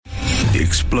the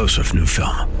explosive new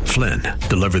film, Flynn,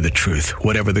 Deliver the Truth,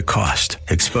 Whatever the Cost,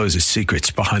 exposes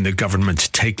secrets behind the government's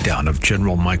takedown of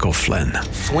General Michael Flynn.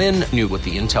 Flynn knew what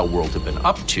the intel world had been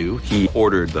up to. He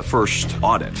ordered the first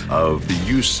audit of the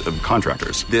use of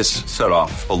contractors. This set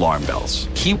off alarm bells.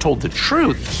 He told the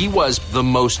truth. He was the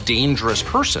most dangerous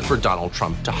person for Donald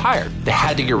Trump to hire. They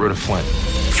had to get rid of Flynn.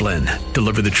 Flynn,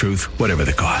 Deliver the Truth, Whatever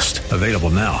the Cost. Available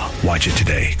now. Watch it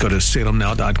today. Go to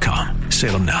salemnow.com.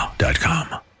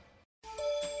 salemnow.com.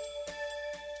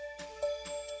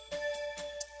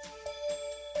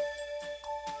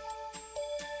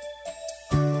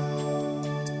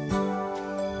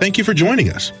 Thank you for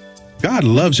joining us. God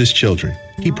loves His children.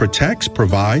 He protects,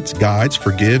 provides, guides,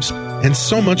 forgives, and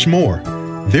so much more.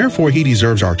 Therefore, He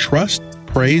deserves our trust,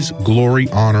 praise, glory,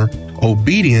 honor,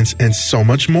 obedience, and so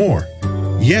much more.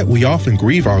 Yet we often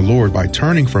grieve our Lord by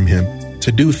turning from Him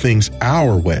to do things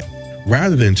our way,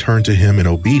 rather than turn to Him in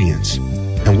obedience.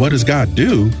 And what does God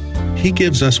do? He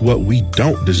gives us what we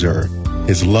don't deserve,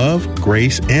 His love,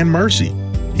 grace, and mercy.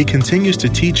 He continues to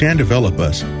teach and develop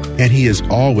us, and He is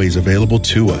always available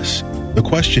to us. The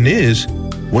question is,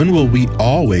 when will we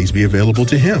always be available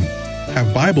to Him?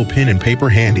 Have Bible, pen, and paper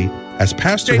handy as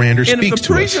Pastor Rander speaks to us. And if the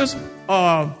preachers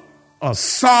are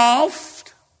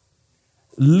soft,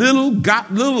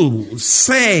 little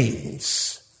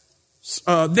sayings,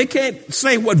 they can't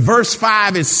say what verse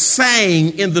 5 is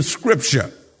saying in the scripture.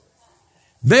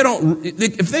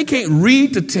 If they can't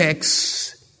read the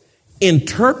text,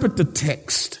 interpret the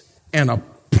text, and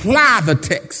apply the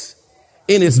text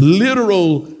in its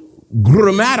literal,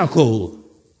 grammatical,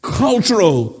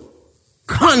 cultural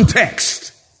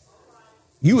context,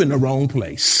 you're in the wrong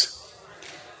place.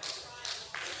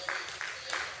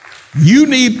 You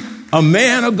need a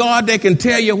man of God that can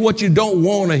tell you what you don't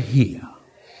want to hear.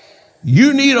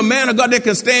 You need a man of God that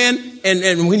can stand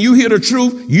and when you hear the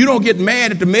truth, you don't get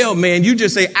mad at the mailman. You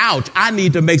just say, ouch, I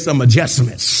need to make some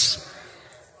adjustments.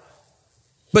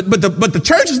 But the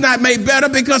church is not made better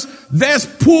because there's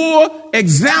poor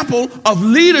example of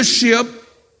leadership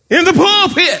in the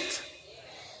pulpit.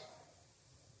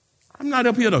 I'm not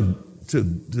up here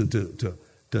to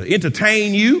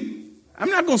entertain you. I'm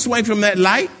not going to swing from that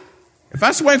light. If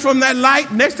I swing from that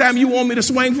light, next time you want me to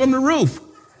swing from the roof.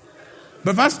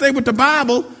 But if I stay with the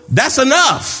Bible, that's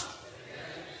enough.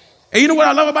 And you know what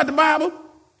I love about the Bible?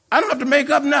 I don't have to make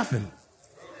up nothing.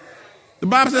 The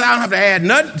Bible says I don't have to add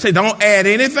nothing. Say don't add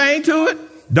anything to it.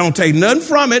 Don't take nothing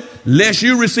from it, lest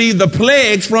you receive the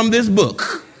plagues from this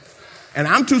book. And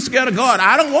I'm too scared of God.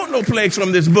 I don't want no plagues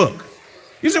from this book.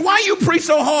 You say, why you preach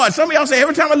so hard? Some of y'all say,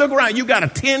 every time I look around, you got a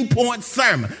 10-point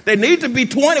sermon. There need to be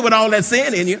 20 with all that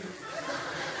sin in you.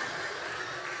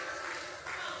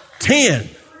 10.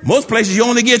 Most places you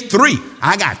only get 3.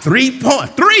 I got 3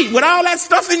 points. 3 with all that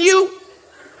stuff in you.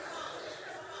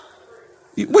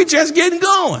 We just getting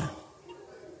going.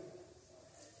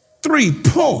 3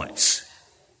 points.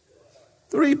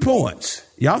 3 points.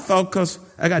 Y'all thought because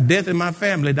I got death in my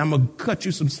family that I'm going to cut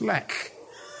you some slack.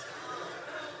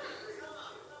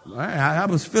 I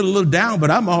was feeling a little down, but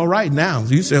I'm all right now.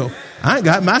 So you say, oh, I ain't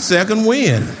got my second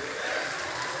win.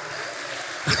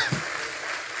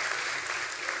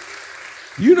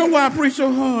 You know why I preach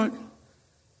so hard?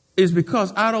 It's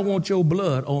because I don't want your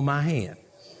blood on my hand.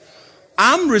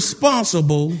 I'm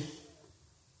responsible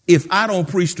if I don't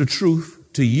preach the truth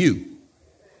to you.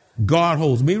 God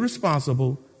holds me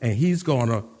responsible, and He's going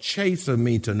to chasten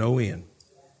me to no end.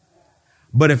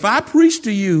 But if I preach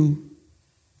to you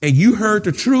and you heard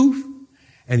the truth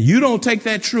and you don't take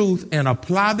that truth and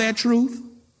apply that truth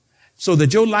so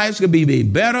that your life's going to be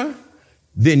better,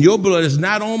 then your blood is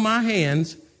not on my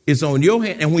hands. It's on your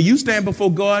hand. And when you stand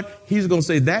before God, He's going to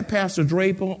say that Pastor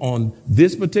Draper on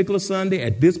this particular Sunday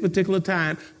at this particular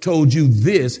time told you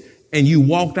this, and you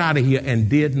walked out of here and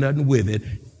did nothing with it.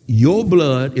 Your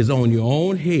blood is on your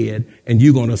own head, and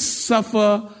you're going to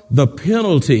suffer the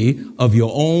penalty of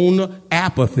your own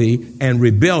apathy and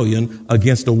rebellion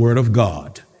against the word of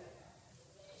God.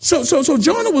 So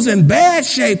Jonah was in bad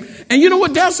shape. And you know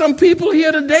what? There's some people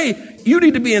here today. You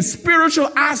need to be in spiritual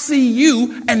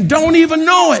ICU and don't even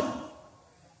know it.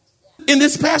 In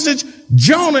this passage,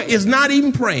 Jonah is not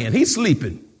even praying. He's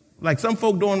sleeping like some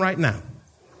folk doing right now.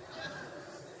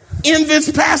 In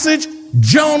this passage,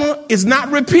 Jonah is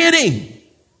not repenting.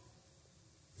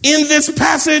 In this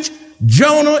passage,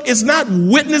 Jonah is not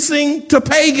witnessing to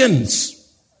pagans.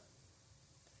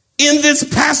 In this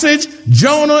passage,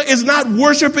 Jonah is not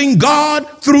worshiping God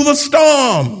through the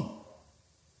storm.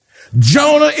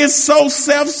 Jonah is so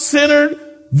self-centered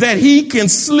that he can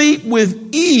sleep with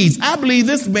ease. I believe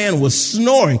this man was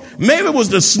snoring. Maybe it was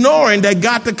the snoring that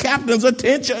got the captain's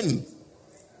attention.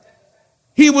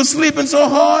 He was sleeping so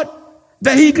hard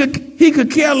that he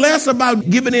could care less about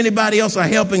giving anybody else a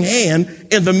helping hand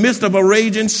in the midst of a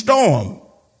raging storm.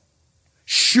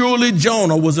 Surely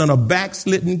Jonah was in a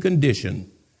backslidden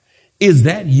condition. Is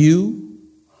that you?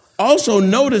 Also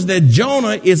notice that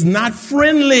Jonah is not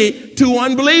friendly to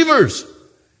unbelievers.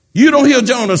 You don't hear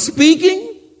Jonah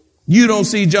speaking. You don't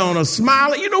see Jonah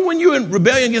smiling. You know, when you're in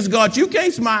rebellion against God, you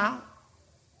can't smile.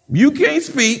 You can't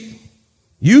speak.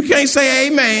 You can't say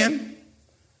amen.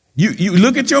 You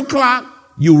look at your clock.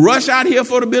 You rush out here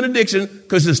for the benediction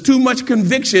because there's too much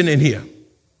conviction in here.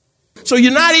 So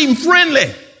you're not even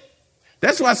friendly.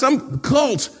 That's why some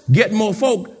cults get more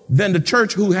folk than the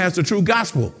church who has the true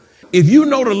gospel. If you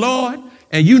know the Lord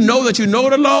and you know that you know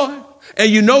the Lord and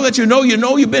you know that you know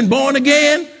you've been born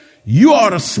again, you ought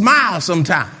to smile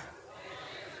sometime.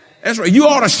 That's right. You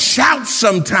ought to shout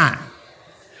sometime.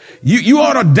 You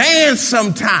ought to dance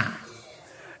sometime.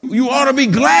 You ought to be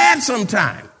glad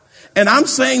sometime. And I'm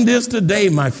saying this today,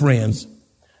 my friends,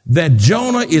 that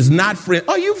Jonah is not friendly.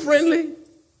 Are you friendly?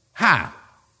 Hi.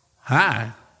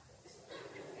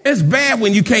 It's bad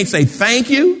when you can't say thank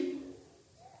you.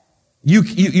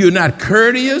 You're not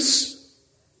courteous.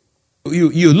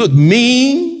 You look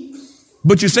mean,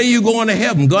 but you say you're going to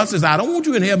heaven. God says, I don't want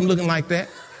you in heaven looking like that.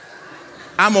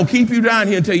 I'm going to keep you down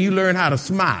here until you learn how to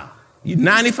smile. You're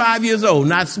 95 years old,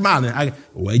 not smiling.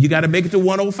 Well, you got to make it to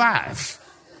 105.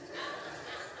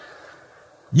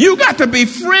 You got to be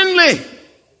friendly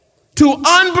to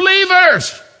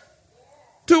unbelievers.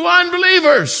 To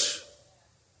unbelievers.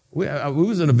 We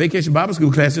was in a vacation Bible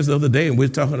school class just the other day, and we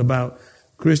were talking about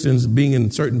Christians being in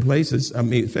certain places, I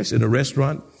mean, especially in a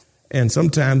restaurant. And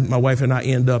sometimes my wife and I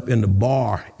end up in the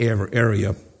bar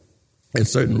area at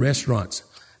certain restaurants.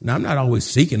 Now, I'm not always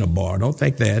seeking a bar. Don't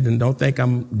think that. And don't think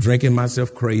I'm drinking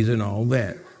myself crazy and all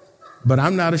that. But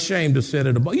I'm not ashamed to sit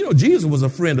at a bar. You know, Jesus was a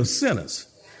friend of sinners.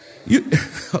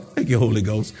 Thank you, Holy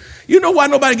Ghost. You know why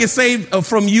nobody gets saved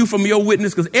from your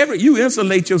witness? Because you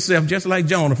insulate yourself just like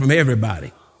Jonah from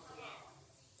everybody.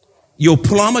 Your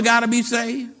plumber got to be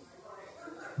saved.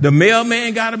 The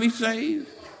mailman got to be saved.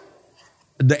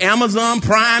 The Amazon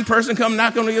Prime person come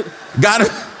knock on your got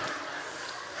to.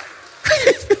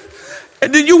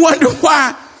 And then you wonder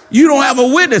why you don't have a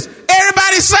witness.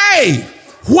 Everybody's saved.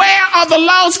 Where are the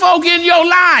lost folk in your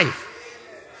life?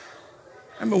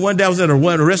 I remember one day I was at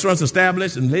one of the restaurants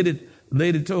established, and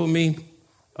lady told me,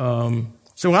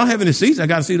 so I don't have any seats. I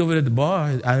got a seat over at the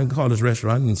bar. I didn't call this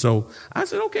restaurant. And so I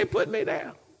said, okay, put me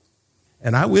there.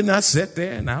 And I went and I sat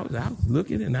there, and I was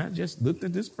looking, and I just looked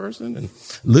at this person and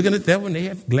looking at that one. They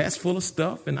had a glass full of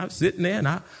stuff, and I was sitting there, and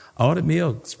I ordered me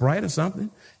a Sprite or something.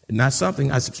 Not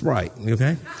something, I said Sprite,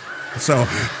 okay? So,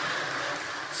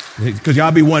 because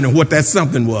y'all be wondering what that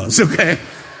something was, okay?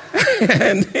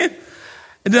 And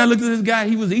then I looked at this guy.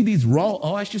 He was eating these raw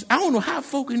oysters. I don't know how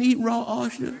folk can eat raw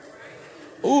oysters.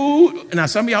 Ooh, now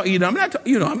some of y'all eat them.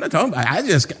 I'm not talking about.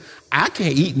 I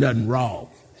can't eat nothing raw.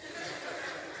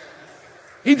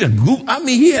 He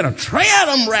had a tray of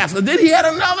them wraps. Then he had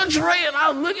another tray, and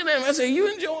I was looking at him. I said,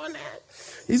 "You enjoying that?"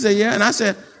 He said, "Yeah." And I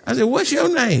said, "What's your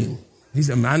name?" He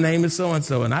said, "My name is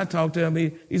so-and-so." And I talked to him.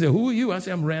 He said, "Who are you?" I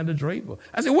said, "I'm Randall Draper."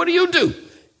 I said, "What do you do?"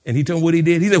 And he told me what he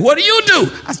did. He said, "What do you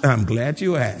do?" I said, "I'm glad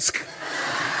you asked."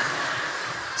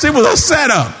 See, it was a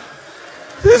setup.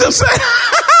 It was a setup.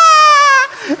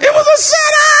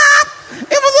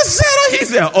 He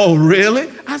said, "Oh, really?"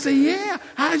 I said, "Yeah."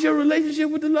 "How's your relationship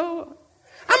with the Lord?"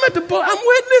 "I'm at the bar. I'm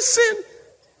witnessing.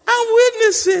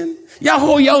 Y'all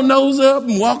hold your nose up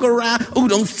and walk around. Oh,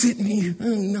 don't sit me. Oh,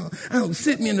 no. Don't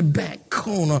sit me in the back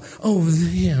corner over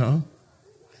there."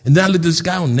 And then I looked at this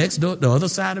guy on next door, the other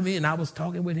side of me, and I was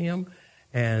talking with him.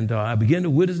 And I began to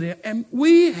witness there. And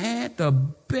we had the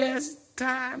best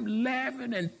time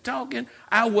laughing and talking.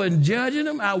 I wasn't judging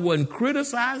him. I wasn't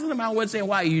criticizing him. I wasn't saying,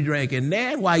 "Why are you drinking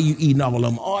that? Why are you eating all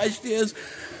them oysters?"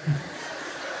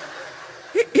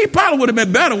 He probably would have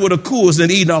been better with a course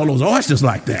than eating all those oysters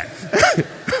like that.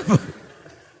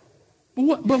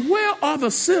 But where are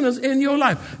the sinners in your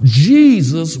life?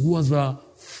 Jesus was a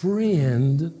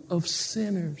friend of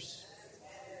sinners.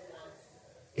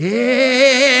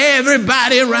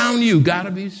 Everybody around you got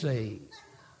to be saved.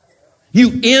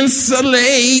 You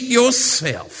insulate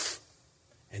yourself.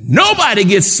 And nobody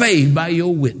gets saved by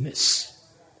your witness.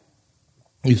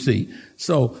 You see,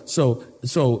 so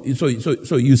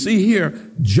you see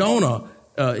here, Jonah,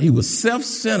 he was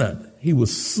self-centered. He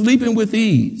was sleeping with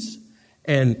ease,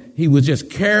 and he was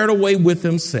just carried away with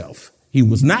himself. He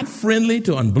was not friendly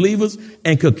to unbelievers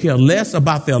and could care less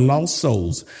about their lost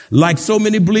souls. Like so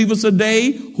many believers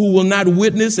today who will not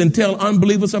witness and tell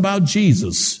unbelievers about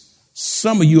Jesus.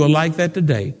 Some of you are like that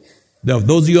today. Now,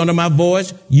 those of you under my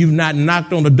voice, you've not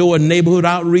knocked on the door of neighborhood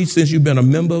outreach since you've been a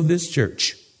member of this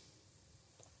church.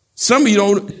 Some of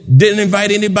you didn't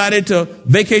invite anybody to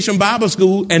Vacation Bible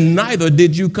School, and neither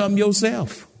did you come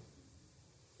yourself.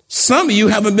 Some of you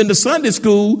haven't been to Sunday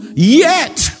school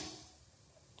yet.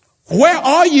 Where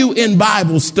are you in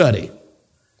Bible study?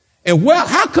 And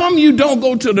how come you don't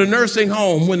go to the nursing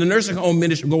home when the nursing home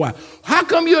ministry go out? How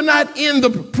come you're not in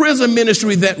the prison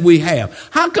ministry that we have?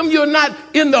 How come you're not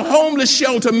in the homeless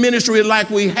shelter ministry like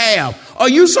we have? Are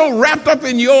you so wrapped up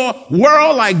in your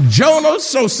world like Jonah,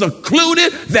 so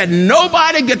secluded that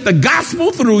nobody get the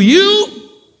gospel through you?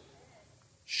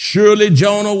 Surely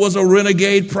Jonah was a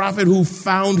renegade prophet who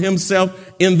found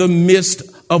himself in the midst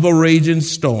of a raging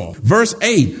storm. Verse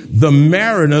 8, the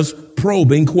mariners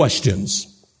probing questions.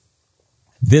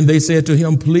 Then they said to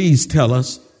him, please tell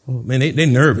us. Oh, man, they're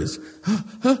nervous.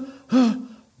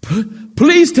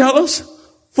 Please tell us,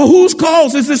 for whose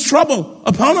cause is this trouble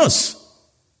upon us?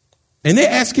 And they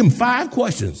asked him 5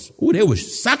 questions. Oh, they were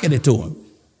sucking it to him.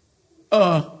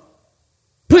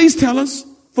 Please tell us,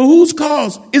 for whose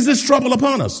cause is this trouble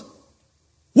upon us?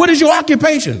 What is your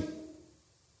occupation?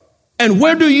 And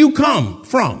where do you come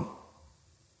from?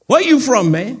 Where are you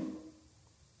from, man?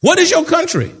 What is your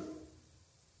country?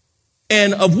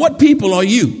 And of what people are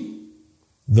you?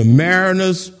 The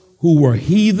mariners, who were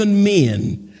heathen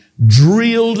men,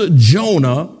 drilled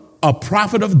Jonah, a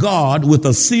prophet of God, with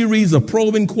a series of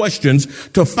probing questions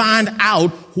to find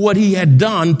out what he had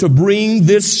done to bring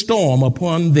this storm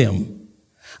upon them.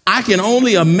 I can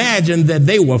only imagine that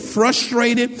they were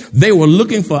frustrated. They were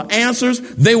looking for answers.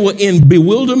 They were in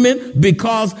bewilderment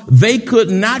because they could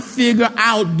not figure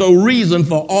out the reason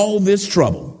for all this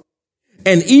trouble.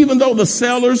 And even though the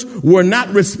sailors were not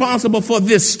responsible for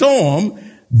this storm,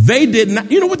 they did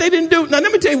not, you know what they didn't do? Now,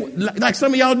 let me tell you, like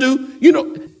some of y'all do,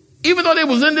 even though they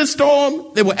was in this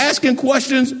storm, they were asking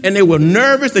questions and they were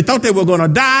nervous. They thought they were going to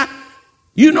die.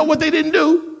 You know what they didn't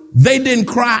do? They didn't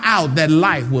cry out that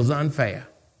life was unfair.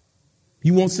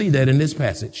 You won't see that in this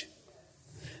passage.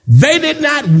 They did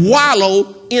not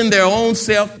wallow in their own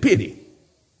self-pity.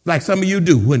 Like some of you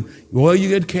do when, you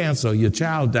get cancer, your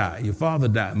child died, your father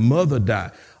died, mother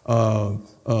died,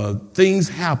 things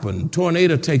happen,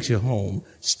 tornado takes you home,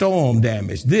 storm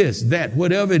damage, this, that,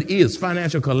 whatever it is,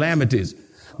 financial calamities.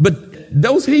 But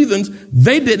those heathens,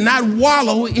 they did not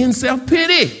wallow in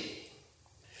self-pity.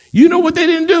 You know what they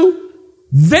didn't do?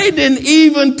 They didn't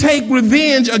even take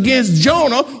revenge against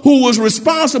Jonah, who was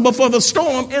responsible for the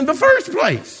storm in the first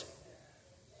place.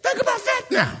 Think about that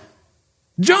now.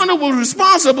 Jonah was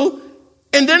responsible,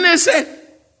 and then they said,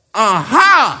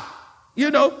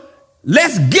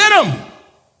 let's get him.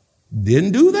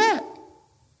 Didn't do that.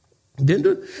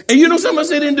 And somebody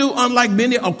they didn't do, unlike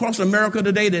many across America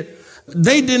today, that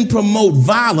they didn't promote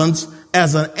violence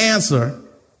as an answer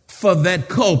for that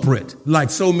culprit, like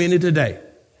so many today.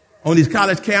 On these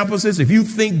college campuses, if you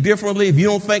think differently, if you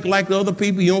don't think like the other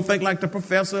people, you don't think like the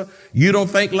professor, you don't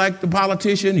think like the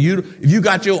politician, if you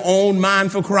got your own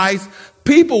mind for Christ,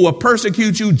 people will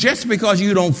persecute you just because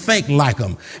you don't think like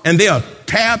them. And they'll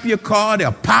tear up your car,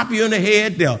 they'll pop you in the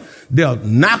head, they'll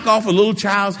knock off a little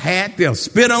child's hat, they'll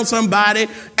spit on somebody,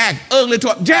 act ugly to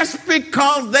them, just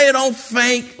because they don't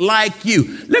think like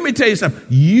you. Let me tell you something.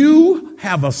 You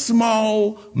have a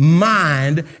small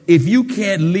mind if you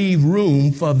can't leave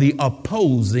room for the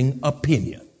opposing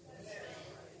opinion.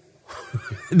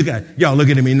 Y'all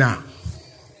looking at me now.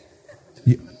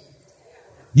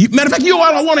 Matter of fact, you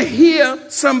ought to want to hear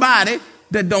somebody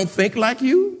that don't think like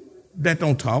you, that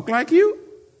don't talk like you.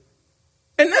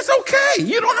 And that's okay.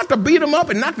 You don't have to beat them up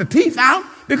and knock the teeth out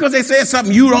because they said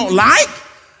something you don't like.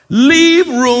 Leave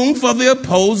room for the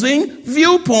opposing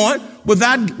viewpoint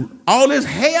without all this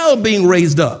hell being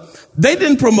raised up. They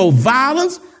didn't promote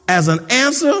violence as an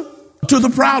answer to the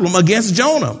problem against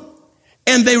Jonah.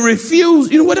 And they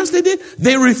refused. You know what else they did?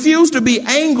 They refused to be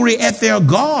angry at their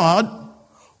God,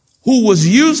 who was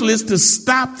useless to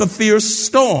stop the fierce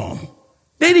storm.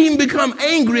 They didn't even become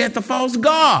angry at the false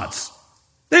gods.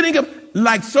 They didn't get,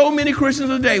 like so many Christians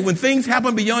today, when things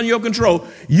happen beyond your control,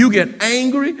 you get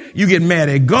angry, you get mad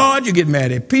at God, you get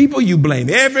mad at people, you blame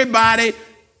everybody,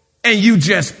 and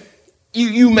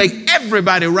you make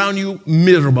everybody around you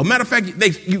miserable. Matter of fact,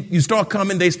 you start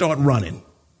coming, they start running.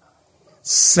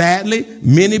 Sadly,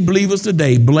 many believers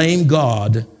today blame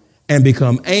God and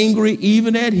become angry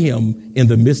even at him in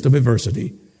the midst of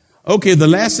adversity. Okay, the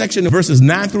last section of verses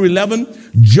 9 through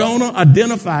 11, Jonah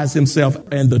identifies himself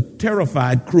and the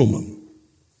terrified crewman.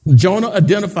 Jonah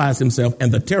identifies himself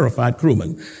and the terrified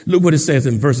crewman. Look what it says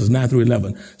in verses 9 through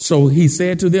 11. So he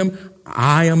said to them,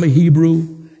 I am a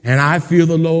Hebrew and I fear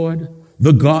the Lord,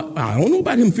 the God, I don't know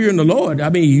about him fearing the Lord. I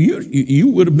mean, you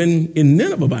would have been in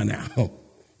Nineveh by now.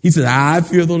 He said, I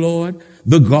fear the Lord,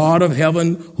 the God of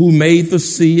heaven, who made the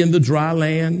sea and the dry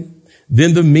land.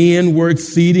 Then the men were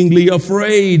exceedingly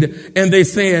afraid, and they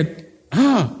said,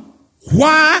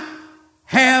 why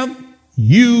have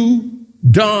you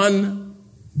done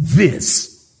this?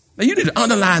 Now, you need to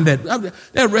underline that.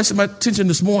 That arrested my attention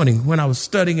this morning when I was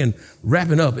studying and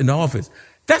wrapping up in the office.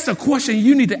 That's a question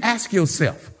you need to ask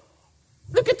yourself.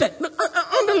 Look at that.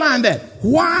 Underline that.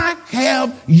 Why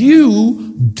have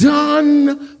you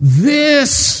done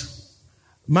this?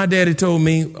 My daddy told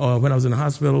me when I was in the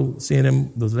hospital, seeing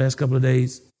him those last couple of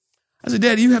days, I said,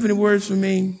 Daddy, you have any words for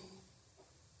me?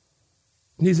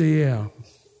 And he said, yeah.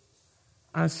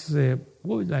 I said,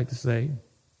 what would you like to say?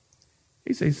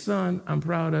 He said, son, I'm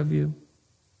proud of you.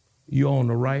 You're on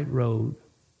the right road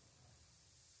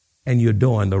and you're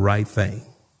doing the right thing.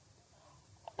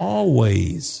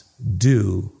 Always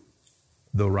do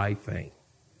the right thing.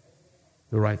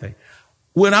 The right thing.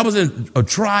 When I was in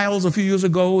trials a few years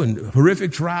ago, and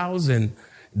horrific trials, and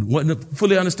wasn't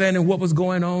fully understanding what was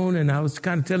going on, and I was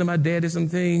kind of telling my daddy some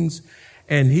things,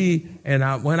 and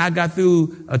when I got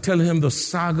through telling him the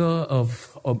saga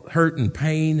of hurt and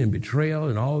pain and betrayal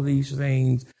and all these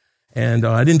things, and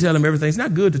I didn't tell him everything. It's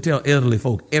not good to tell elderly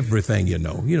folk everything you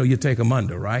know. You know, you take them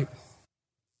under, right?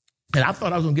 And I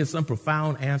thought I was going to get some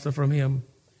profound answer from him.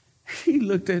 He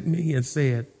looked at me and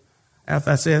said,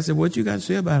 after I said, what you got to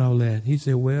say about all that? He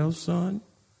said, well, son,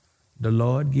 the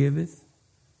Lord giveth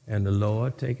and the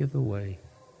Lord taketh away.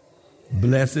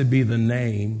 Blessed be the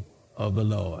name of the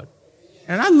Lord.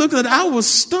 And I looked at it, I was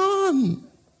stunned.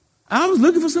 I was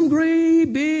looking for some great,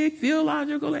 big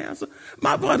theological answer.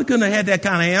 My brother couldn't have had that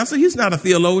kind of answer. He's not a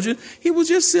theologian. He was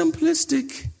just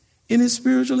simplistic in his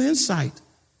spiritual insight.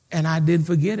 And I didn't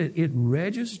forget it. It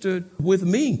registered with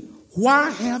me. Why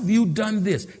have you done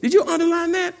this? Did you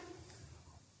underline that?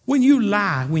 When you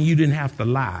lie, when you didn't have to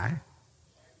lie,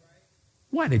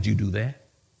 why did you do that?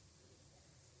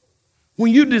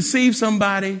 When you deceive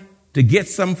somebody to get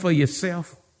something for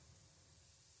yourself,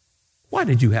 why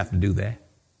did you have to do that?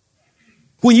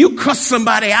 When you cuss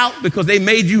somebody out because they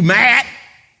made you mad,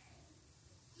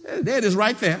 there it is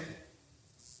right there.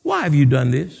 Why have you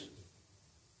done this?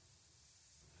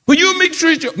 When you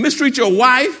mistreat your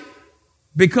wife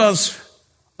because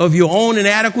of your own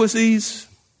inadequacies,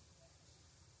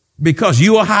 because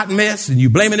you're a hot mess and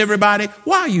you're blaming everybody,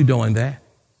 why are you doing that?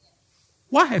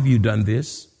 Why have you done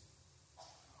this?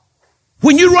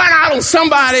 When you run out on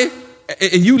somebody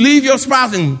and you leave your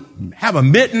spouse and have a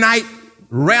midnight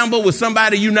ramble with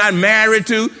somebody you're not married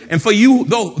to, and for you,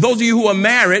 those of you who are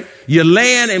married, you're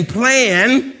laying and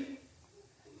playing,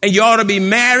 and you ought to be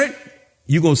married,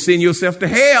 you're going to send yourself to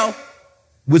hell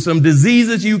with some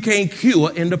diseases you can't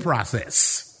cure in the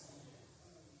process.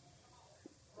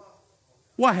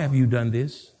 Why have you done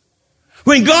this?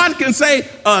 When God can say,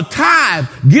 tithe,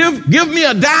 give me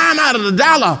a dime out of the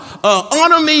dollar,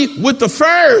 honor me with the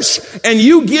first, and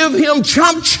you give him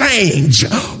chump change.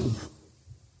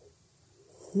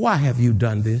 Why have you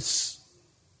done this?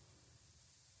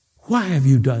 Why have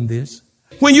you done this?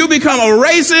 When you become a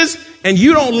racist and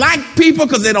you don't like people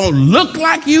because they don't look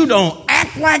like you, don't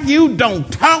act like you,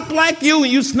 don't talk like you,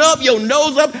 and you snub your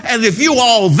nose up as if you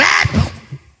all that,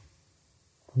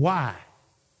 why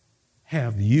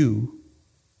have you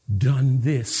done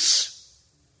this?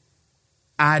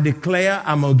 I declare,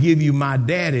 I'm going to give you my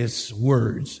daddy's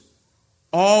words.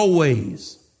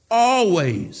 Always,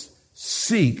 always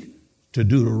seek to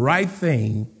do the right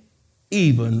thing,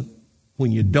 even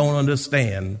when you don't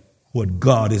understand what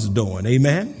God is doing.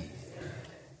 Amen?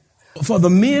 For the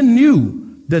men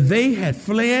knew that they had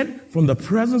fled from the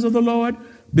presence of the Lord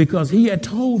because he had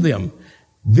told them.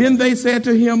 Then they said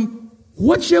to him,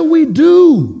 what shall we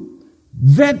do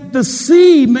that the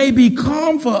sea may be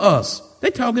calm for us?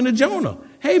 They're talking to Jonah.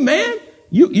 Hey, man,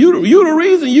 you the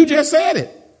reason. You just said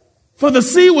it. For the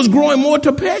sea was growing more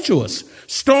tempestuous.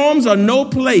 Storms are no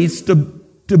place to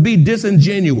be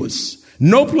disingenuous,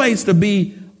 no place to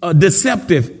be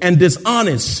deceptive and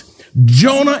dishonest.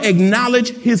 Jonah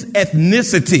acknowledged his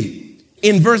ethnicity.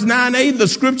 In verse 9a, the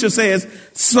scripture says,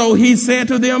 so he said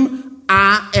to them,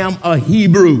 I am a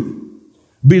Hebrew.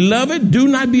 Beloved, do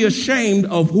not be ashamed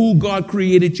of who God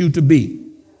created you to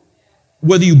be.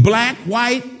 Whether you black,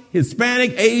 white,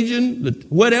 Hispanic, Asian,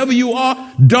 whatever you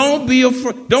are, don't be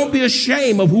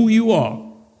ashamed of who you are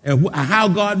and how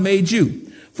God made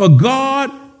you. For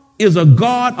God is a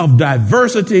God of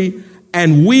diversity,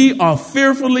 and we are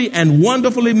fearfully and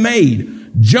wonderfully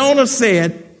made. Jonah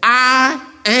said, I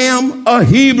am a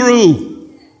Hebrew.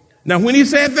 Now, when he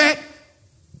said that,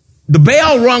 the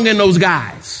bell rung in those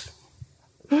guys.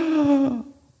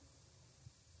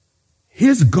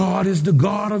 His God is the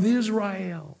God of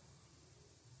Israel.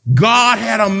 God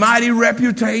had a mighty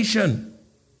reputation.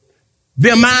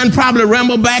 Their mind probably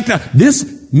rambled back to,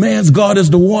 this man's God is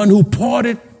the one who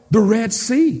parted the Red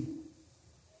Sea.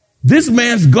 This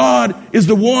man's God is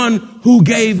the one who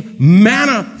gave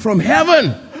manna from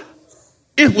heaven.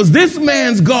 It was this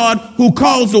man's God who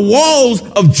caused the walls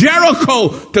of Jericho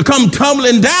to come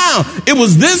tumbling down. It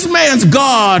was this man's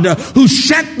God who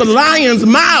shut the lion's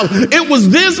mouth. It was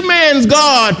this man's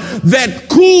God that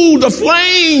cooled the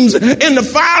flames in the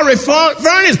fiery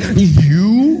furnace.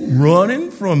 You running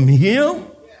from him?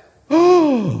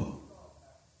 Oh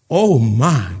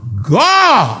my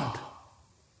God,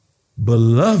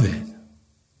 beloved.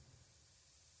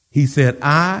 He said,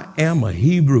 I am a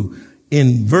Hebrew.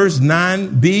 In verse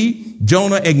 9b,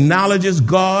 Jonah acknowledges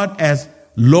God as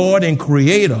Lord and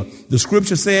Creator. The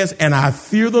scripture says, and I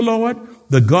fear the Lord,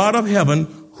 the God of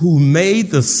heaven, who made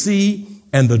the sea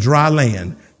and the dry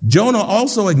land. Jonah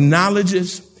also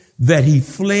acknowledges that he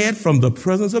fled from the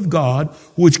presence of God,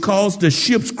 which caused the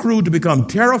ship's crew to become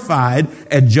terrified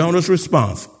at Jonah's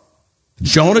response.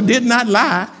 Jonah did not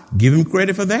lie. Give him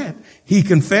credit for that. He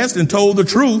confessed and told the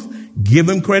truth. Give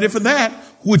him credit for that,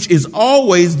 which is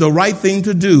always the right thing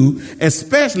to do,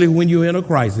 especially when you're in a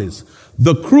crisis.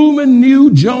 The crewmen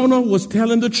knew Jonah was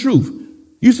telling the truth.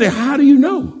 You say, how do you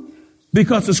know?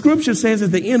 Because the scripture says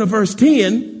at the end of verse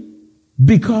 10,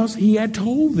 because he had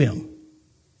told them.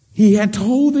 He had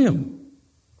told them.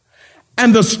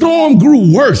 And the storm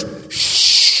grew worse.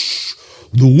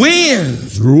 The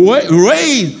winds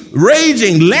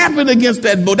raging, lapping against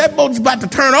that boat. That boat's about to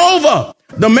turn over.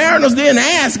 The mariners then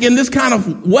ask in this kind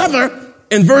of weather,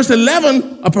 in verse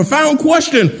 11, a profound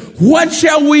question. What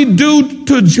shall we do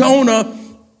to Jonah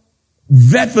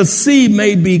that the sea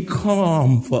may be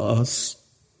calm for us?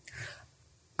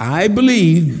 I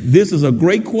believe this is a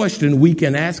great question we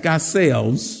can ask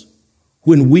ourselves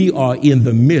when we are in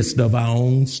the midst of our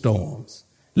own storms.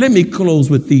 Let me close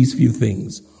with these few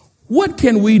things. What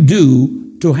can we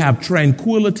do to have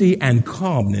tranquility and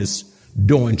calmness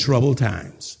during troubled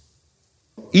times?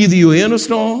 Either you're in a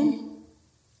storm,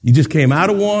 you just came out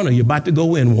of one, or you're about to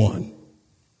go in one.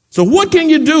 So what can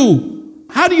you do?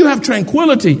 How do you have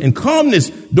tranquility and calmness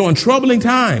during troubling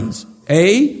times?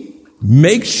 A,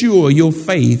 make sure your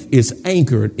faith is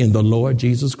anchored in the Lord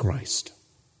Jesus Christ.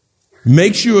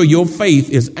 Make sure your faith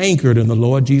is anchored in the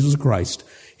Lord Jesus Christ.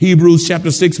 Hebrews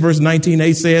chapter 6 verse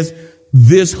 19a says,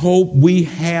 this hope we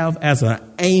have as an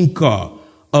anchor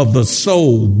of the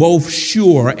soul, both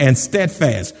sure and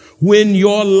steadfast. When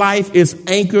your life is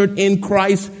anchored in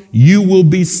Christ, you will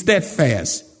be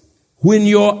steadfast. When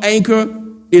your anchor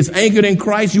is anchored in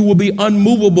Christ, you will be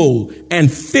unmovable and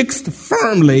fixed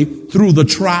firmly through the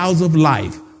trials of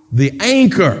life. The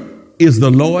anchor is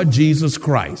the Lord Jesus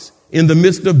Christ. In the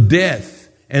midst of death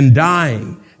and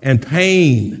dying and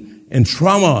pain and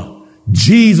trauma,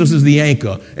 Jesus is the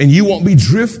anchor, and you won't be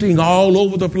drifting all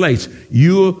over the place.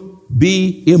 You'll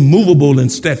be immovable and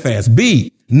steadfast.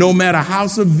 B, no matter how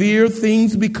severe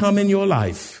things become in your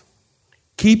life,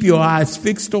 keep your eyes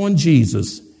fixed on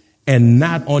Jesus and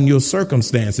not on your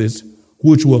circumstances,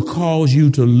 which will cause you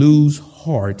to lose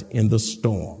heart in the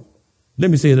storm.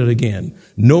 Let me say that again.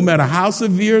 No matter how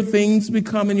severe things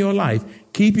become in your life,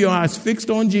 keep your eyes fixed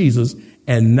on Jesus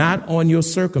and not on your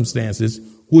circumstances,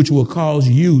 which will cause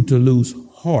you to lose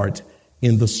heart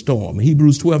in the storm.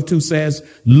 Hebrews 12:2 says,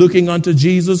 looking unto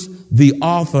Jesus, the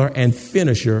author and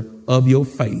finisher of your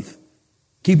faith.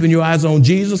 Keeping your eyes on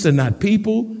Jesus and not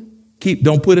people.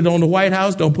 Don't put it on the White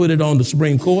House. Don't put it on the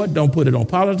Supreme Court. Don't put it on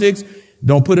politics.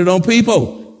 Don't put it on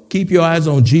people. Keep your eyes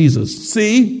on Jesus.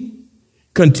 See,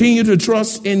 continue to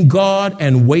trust in God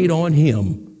and wait on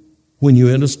him when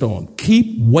you're in a storm.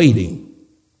 Keep waiting.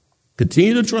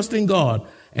 Continue to trust in God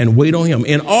and wait on him.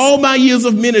 In all my years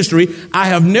of ministry, I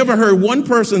have never heard one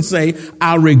person say,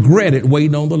 I regretted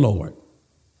waiting on the Lord.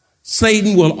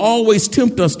 Satan will always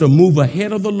tempt us to move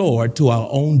ahead of the Lord to our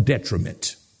own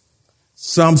detriment.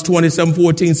 Psalms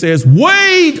 27:14 says,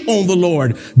 wait on the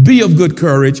Lord, be of good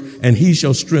courage, and he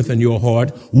shall strengthen your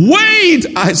heart. Wait,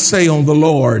 I say, on the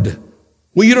Lord.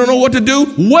 When you don't know what to do,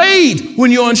 wait.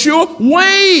 When you're unsure,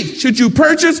 wait. Should you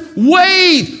purchase?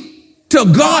 Wait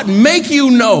till God make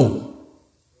you know.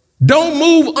 Don't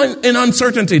move in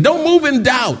uncertainty. Don't move in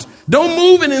doubt. Don't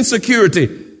move in insecurity.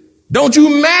 Don't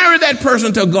you marry that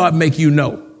person till God make you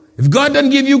know. If God doesn't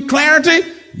give you clarity,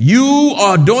 you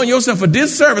are doing yourself a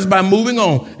disservice by moving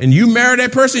on. And you marry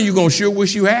that person, you're going to sure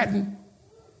wish you hadn't.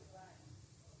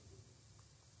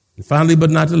 And finally, but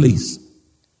not the least,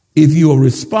 if you are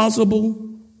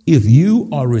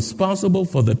responsible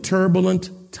for the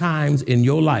turbulent times in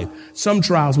your life, some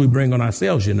trials we bring on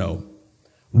ourselves, you know,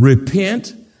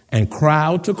 repent and cry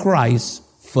out to Christ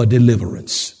for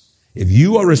deliverance. If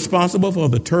you are responsible for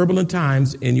the turbulent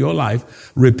times in your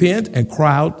life, repent and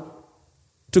cry out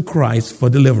to Christ for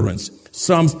deliverance.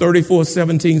 Psalms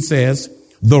 34:17 says,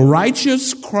 the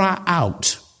righteous cry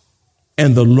out,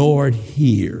 and the Lord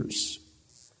hears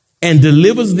and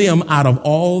delivers them out of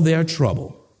all their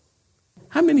trouble.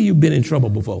 How many of you been in trouble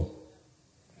before?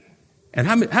 And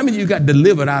how many of you got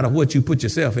delivered out of what you put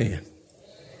yourself in?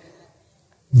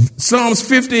 Psalms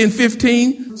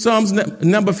 50:15, Psalms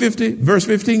number 50, verse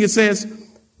 15, it says,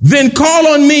 then call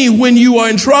on me when you are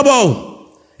in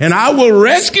trouble, and I will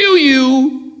rescue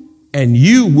you, and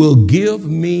you will give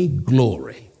me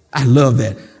glory. I love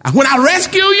that. When I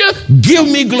rescue you, give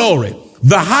me glory.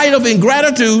 The height of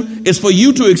ingratitude is for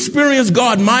you to experience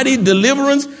God's mighty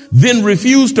deliverance, then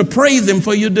refuse to praise him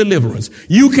for your deliverance.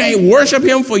 You can't worship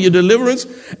him for your deliverance.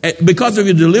 Because of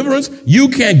your deliverance, you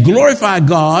can't glorify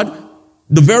God,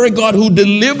 the very God who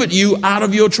delivered you out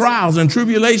of your trials and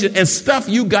tribulation and stuff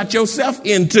you got yourself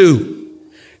into.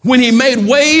 When he made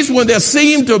ways when there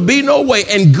seemed to be no way,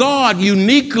 and God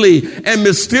uniquely and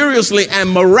mysteriously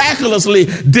and miraculously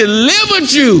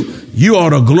delivered you, you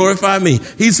ought to glorify me.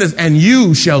 He says, and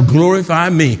you shall glorify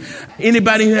me.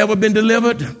 Anybody ever been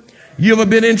delivered? You ever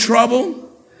been in trouble?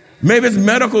 Maybe it's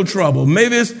medical trouble.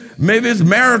 Maybe it's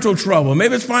marital trouble.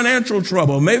 Maybe it's financial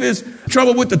trouble. Maybe it's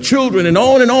trouble with the children, and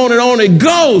on and on and on it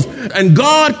goes. And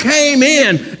God came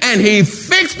in and he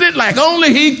fixed it like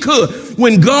only he could.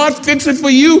 When God fixed it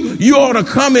for you, you ought to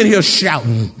come in here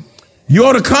shouting. You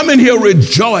ought to come in here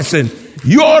rejoicing.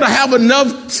 You ought to have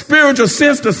enough spiritual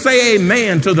sense to say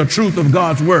amen to the truth of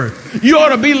God's word. You ought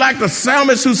to be like the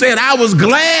psalmist who said, I was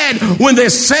glad when they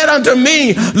said unto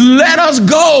me, let us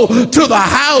go to the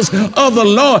house of the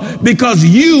Lord, because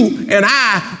you and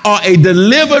I are a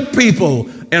delivered people.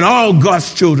 And all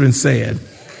God's children said,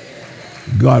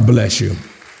 God bless you.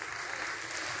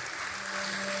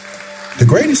 The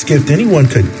greatest gift anyone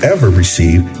could ever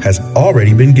receive has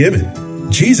already been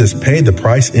given. Jesus paid the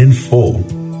price in full.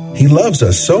 He loves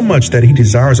us so much that he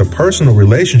desires a personal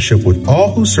relationship with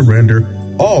all who surrender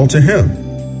all to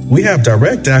him. We have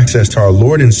direct access to our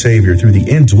Lord and Savior through the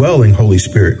indwelling Holy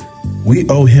Spirit. We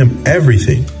owe him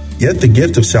everything, yet the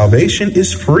gift of salvation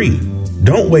is free.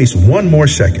 Don't waste one more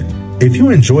second. If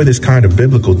you enjoy this kind of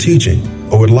biblical teaching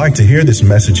or would like to hear this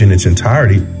message in its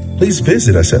entirety, please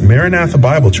visit us at Maranatha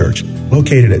Bible Church,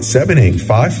 located at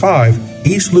 7855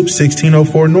 East Loop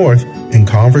 1604 North in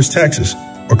Converse, Texas,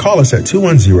 or call us at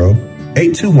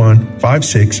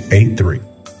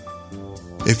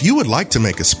 210-821-5683. If you would like to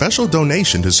make a special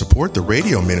donation to support the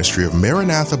radio ministry of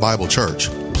Maranatha Bible Church,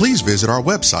 please visit our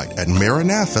website at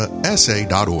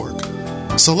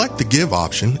maranathasa.org. Select the Give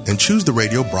option and choose the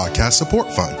Radio Broadcast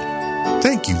Support Fund.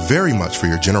 Thank you very much for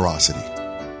your generosity.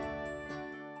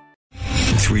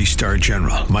 3-star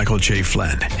General Michael J.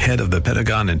 Flynn, head of the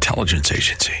Pentagon Intelligence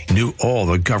Agency, knew all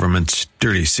the government's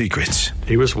dirty secrets.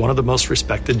 He was one of the most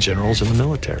respected generals in the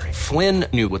military. Flynn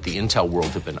knew what the intel world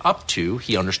had been up to.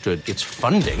 He understood its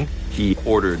funding. He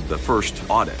ordered the first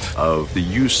audit of the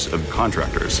use of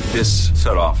contractors. This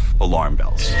set off alarm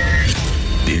bells.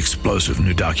 The explosive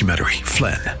new documentary,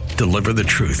 Flynn, Deliver the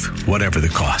Truth, Whatever the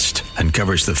Cost,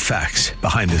 uncovers the facts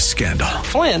behind this scandal.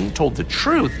 Flynn told the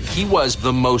truth. He was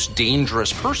the most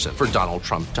dangerous person for Donald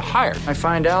Trump to hire. I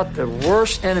find out the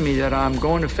worst enemy that I'm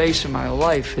going to face in my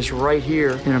life is right here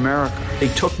in America. They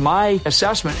took my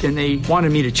assessment and they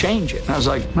wanted me to change it. And I was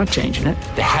like, I'm not changing it.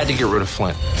 They had to get rid of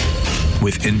Flynn.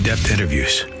 With in-depth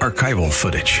interviews, archival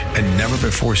footage, and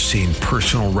never-before-seen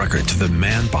personal records of the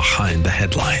man behind the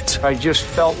headlines. I just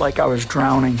felt like I was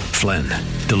drowning. Flynn,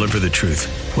 Deliver the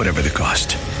Truth, Whatever the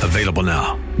Cost. Available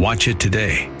now. Watch it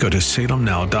today. Go to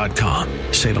salemnow.com.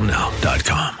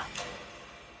 salemnow.com.